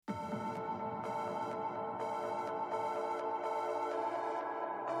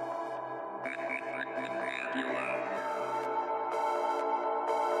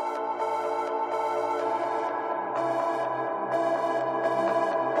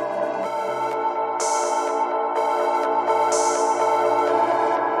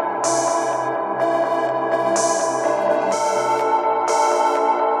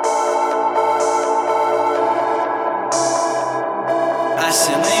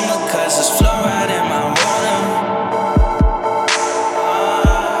Lima cause it's fluoride in my water.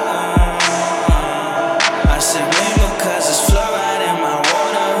 I sip Lima cause it's fluoride in my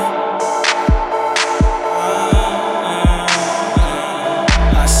water.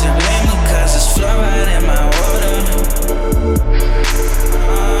 I sip Lima cause it's fluoride in my water.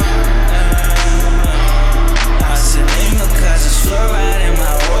 I sip Lima cause it's fluoride in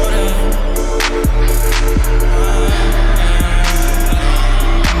my water.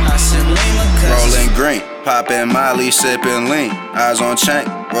 I sip Lima cause Rolling green, poppin' Molly, sippin' lean. Eyes on chain,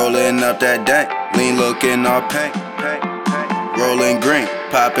 rollin' up that dank. Lean looking all pink. Rolling green,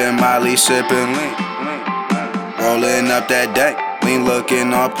 poppin' Molly, sippin' lean. Rollin' up that dank. Lean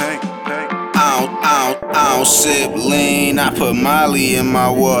looking all pink. I don't sip lean, I put Molly in my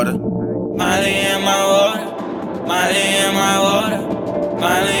water. Molly in my water, Molly in my water,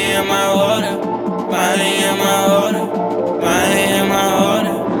 Molly in my water, Molly in my water, Molly in my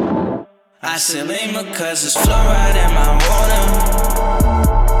water. I sip Lima cause it's fluoride in my water.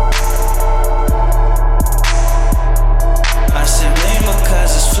 I sip Lima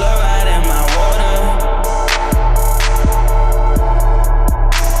cause it's fluoride in my water.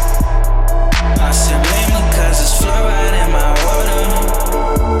 I sip Lima cause it's fluoride in my water.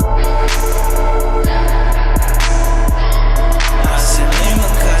 I sip Lima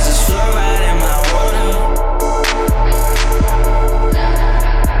cause it's fluoride in my water.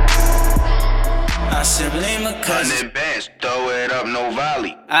 I sip Lima cause 100 bands, throw it up, no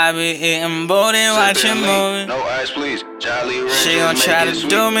volley. I be eating booty, watching movies. No ice, please. Jolly Ranchers, She gon' try to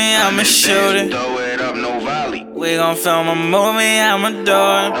do me, I'ma shoot it. Throw it up, no volley. We gon' film a movie, I'ma do it.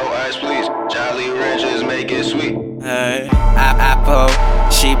 No ice, please. Jolly Ranchers, make it sweet. Hey, I pop,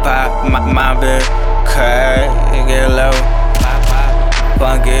 she pop, my bitch, crack, it get low, pop,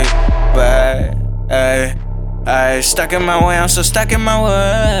 funky, bad, ay, stuck in my way, I'm so stuck in my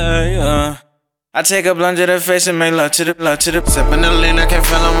way, I take a blunt to the face and make love to the. Sippin' the lean, I can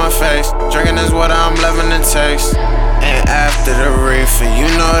feel on my face. Drinking this water, I'm loving the taste. And after the reefer, you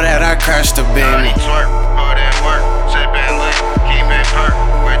know that I crashed the beam. Twerk, put in work, sippin' lean, keep it perk,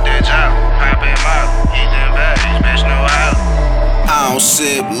 with the job, poppin' mouth, eat them baddies, bitch, no out. I don't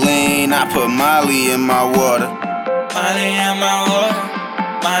sip lean, I put Molly in my water. Molly in my water,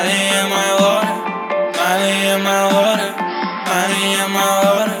 Molly in my water, Molly in my water, Molly in my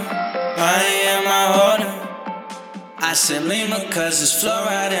water, Molly in my water. I sip Lima cause it's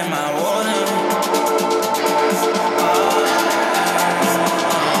fluoride in my water.